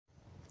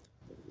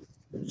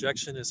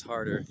Rejection is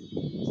harder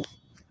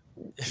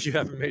if you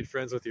haven't made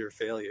friends with your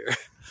failure.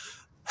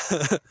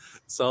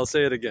 So I'll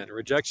say it again.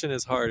 Rejection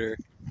is harder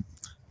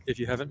if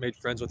you haven't made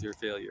friends with your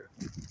failure.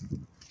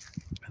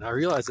 And I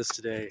realized this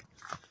today.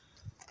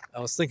 I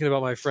was thinking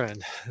about my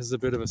friend. This is a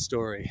bit of a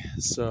story.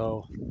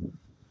 So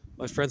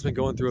my friend's been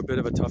going through a bit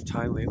of a tough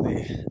time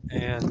lately,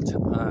 and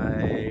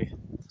I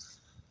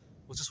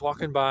was just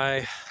walking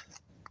by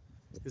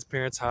his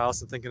parents'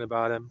 house and thinking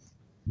about him.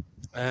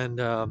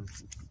 And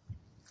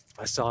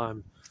I saw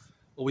him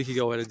a week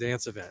ago at a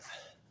dance event,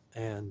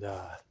 and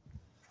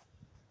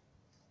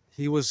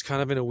he was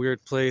kind of in a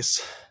weird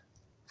place.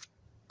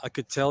 I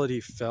could tell that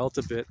he felt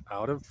a bit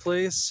out of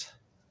place,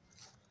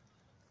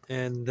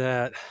 and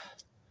that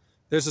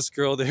there's this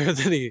girl there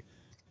that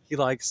he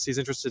likes, he's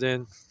interested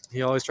in.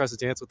 He always tries to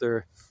dance with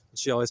her, and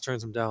she always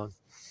turns him down.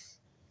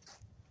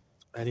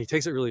 And he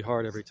takes it really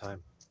hard every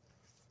time.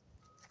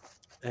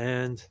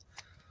 And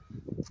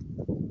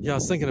yeah, I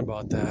was thinking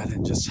about that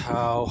and just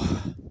how.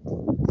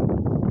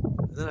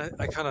 And then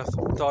I kind of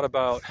thought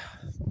about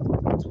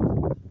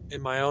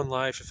in my own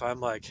life, if I'm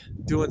like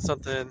doing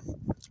something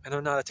and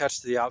I'm not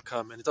attached to the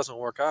outcome and it doesn't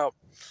work out,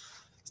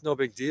 it's no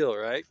big deal,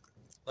 right?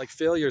 Like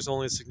failure is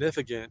only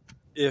significant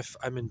if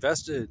I'm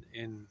invested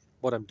in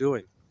what I'm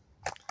doing.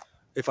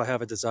 If I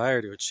have a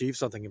desire to achieve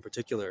something in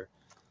particular,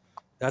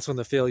 that's when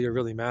the failure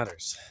really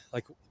matters.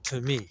 Like to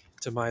me,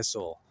 to my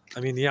soul. I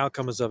mean, the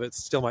outcomes of it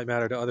still might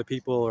matter to other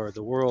people or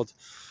the world,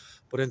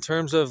 but in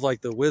terms of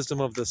like the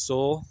wisdom of the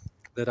soul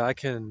that I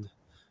can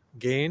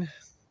gain,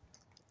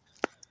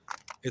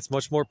 it's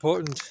much more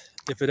potent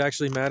if it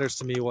actually matters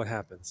to me what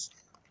happens.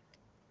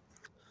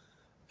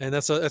 And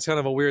that's kind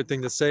of a weird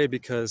thing to say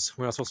because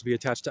we're not supposed to be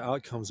attached to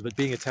outcomes, but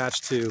being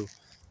attached to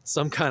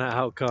some kind of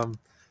outcome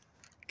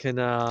can,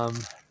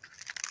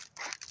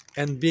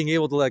 and being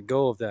able to let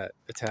go of that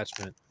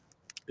attachment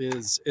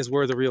is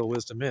where the real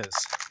wisdom is.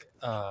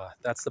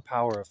 That's the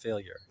power of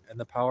failure, and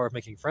the power of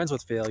making friends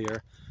with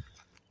failure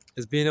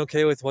is being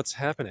okay with what's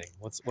happening,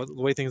 what the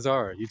way things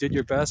are. You did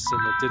your best,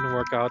 and it didn't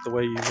work out the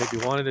way you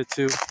maybe wanted it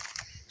to,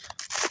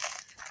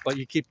 but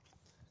you keep,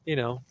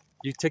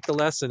 you take the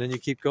lesson and you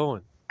keep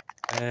going,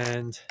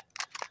 and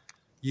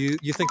you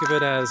think of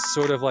it as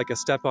sort of like a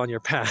step on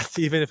your path,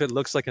 even if it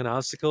looks like an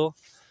obstacle.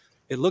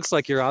 It looks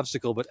like your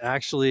obstacle, but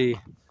actually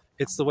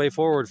it's the way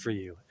forward for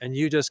you, and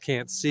you just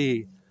can't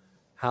see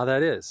how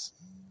that is.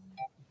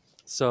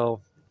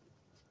 So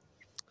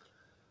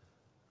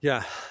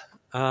yeah,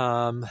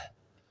 it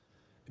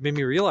made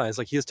me realize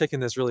like he was taking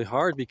this really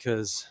hard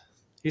because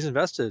he's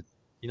invested.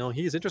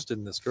 He's interested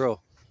in this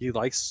girl. He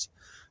likes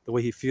the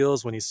way he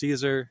feels when he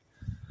sees her.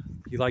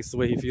 He likes the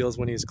way he feels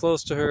when he's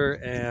close to her,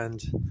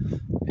 and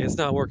it's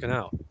not working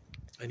out.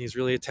 And he's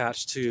really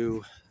attached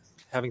to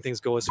having things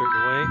go a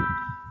certain way,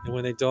 and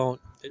when they don't,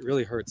 it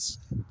really hurts.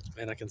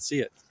 And I can see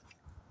it.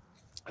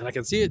 And I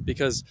can see it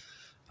because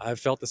I've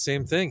felt the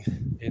same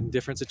thing in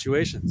different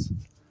situations.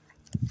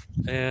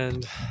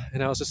 And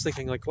I was just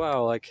thinking like,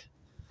 wow, like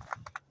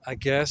I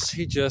guess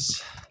he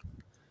just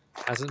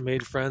hasn't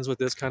made friends with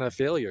this kind of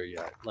failure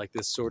yet, like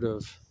this sort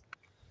of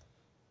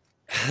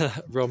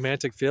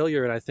romantic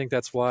failure. And I think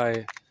that's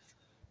why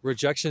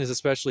rejection is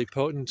especially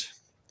potent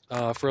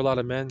for a lot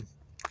of men,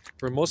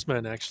 for most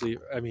men actually.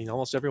 I mean,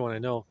 almost everyone I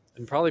know,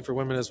 and probably for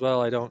women as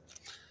well. I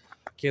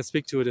can't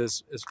speak to it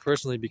as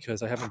personally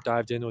because I haven't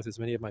dived in with as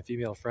many of my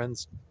female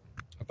friends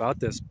about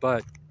this,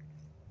 but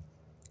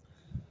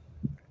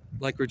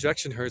like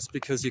rejection hurts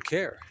because you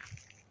care.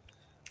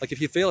 Like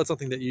if you fail at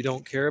something that you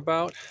don't care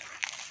about,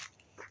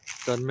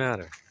 doesn't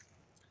matter.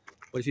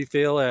 But if you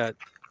fail at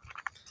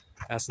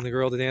asking the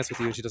girl to dance with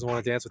you and she doesn't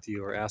want to dance with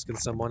you, or asking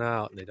someone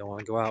out and they don't want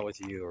to go out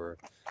with you, or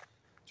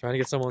trying to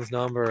get someone's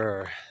number,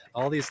 or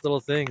all these little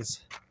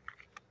things,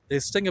 they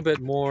sting a bit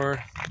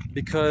more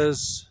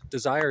because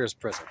desire is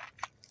present.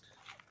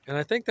 And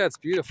I think that's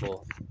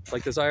beautiful.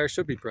 Like desire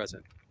should be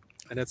present.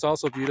 And it's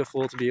also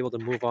beautiful to be able to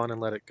move on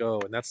and let it go.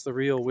 And that's the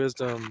real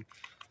wisdom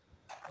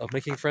of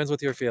making friends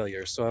with your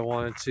failure. So I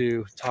wanted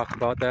to talk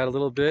about that a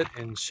little bit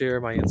and share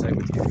my insight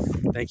with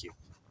you. Thank you.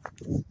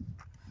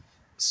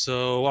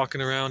 So walking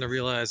around, I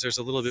realized there's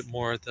a little bit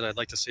more that I'd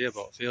like to say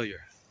about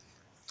failure.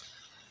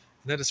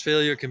 And that is,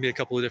 failure can be a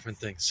couple of different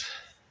things.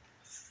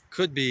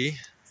 Could be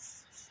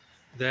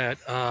that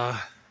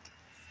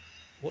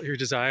what you're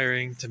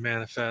desiring to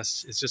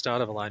manifest is just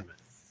out of alignment.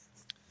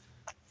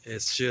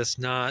 It's just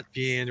not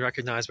being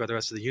recognized by the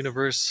rest of the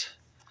universe,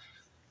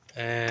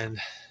 and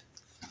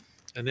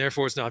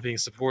therefore it's not being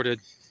supported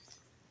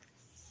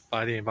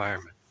by the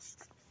environment.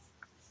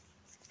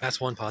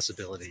 That's one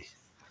possibility.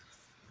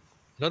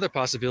 Another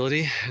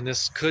possibility, and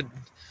this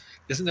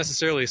isn't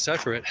necessarily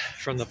separate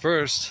from the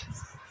first,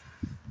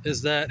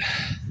 is that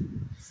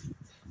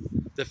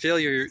the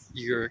failure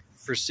you're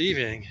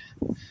perceiving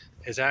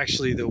is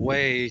actually the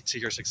way to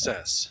your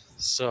success.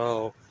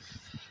 So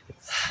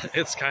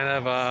it's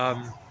kind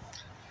of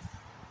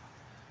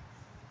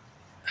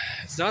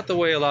it's not the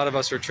way a lot of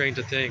us are trained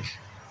to think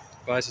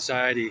by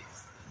society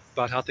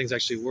about how things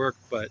actually work,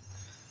 but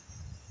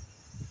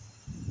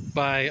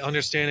by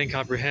understanding,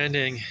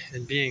 comprehending,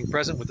 and being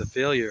present with the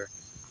failure,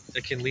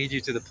 it can lead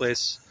you to the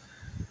place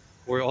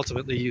where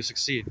ultimately you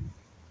succeed.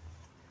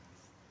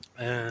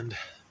 And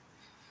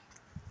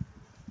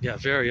yeah,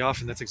 very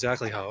often that's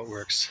exactly how it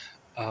works.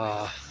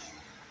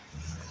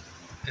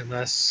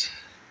 Unless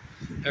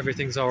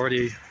everything's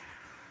already,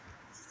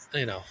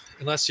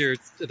 unless you're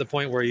at the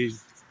point where you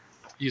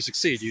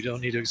succeed, you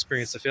don't need to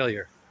experience the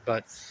failure.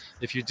 But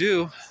if you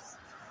do,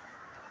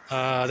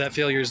 that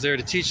failure is there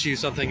to teach you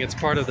something. It's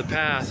part of the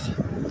path,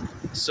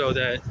 so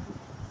that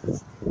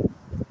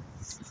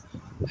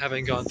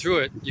having gone through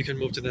it, you can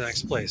move to the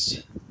next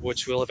place,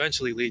 which will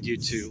eventually lead you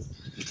to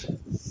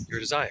your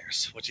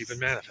desires, what you've been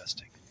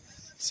manifesting.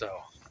 So,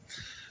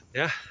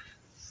 yeah.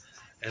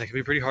 And it can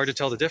be pretty hard to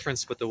tell the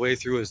difference, but the way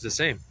through is the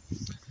same.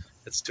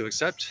 It's to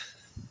accept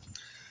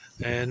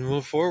and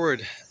move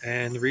forward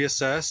and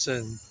reassess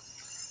and,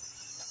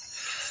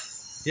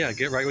 yeah,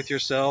 get right with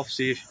yourself,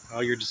 see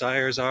how your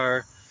desires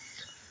are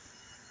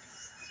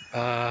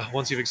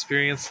once you've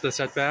experienced the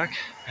setback,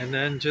 and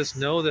then just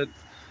know that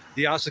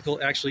the obstacle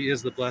actually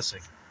is the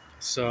blessing.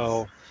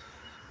 So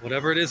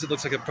whatever it is that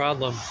looks like a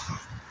problem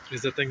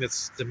is the thing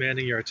that's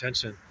demanding your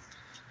attention.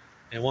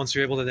 And once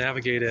you're able to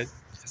navigate it,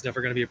 it's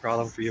never going to be a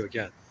problem for you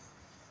again.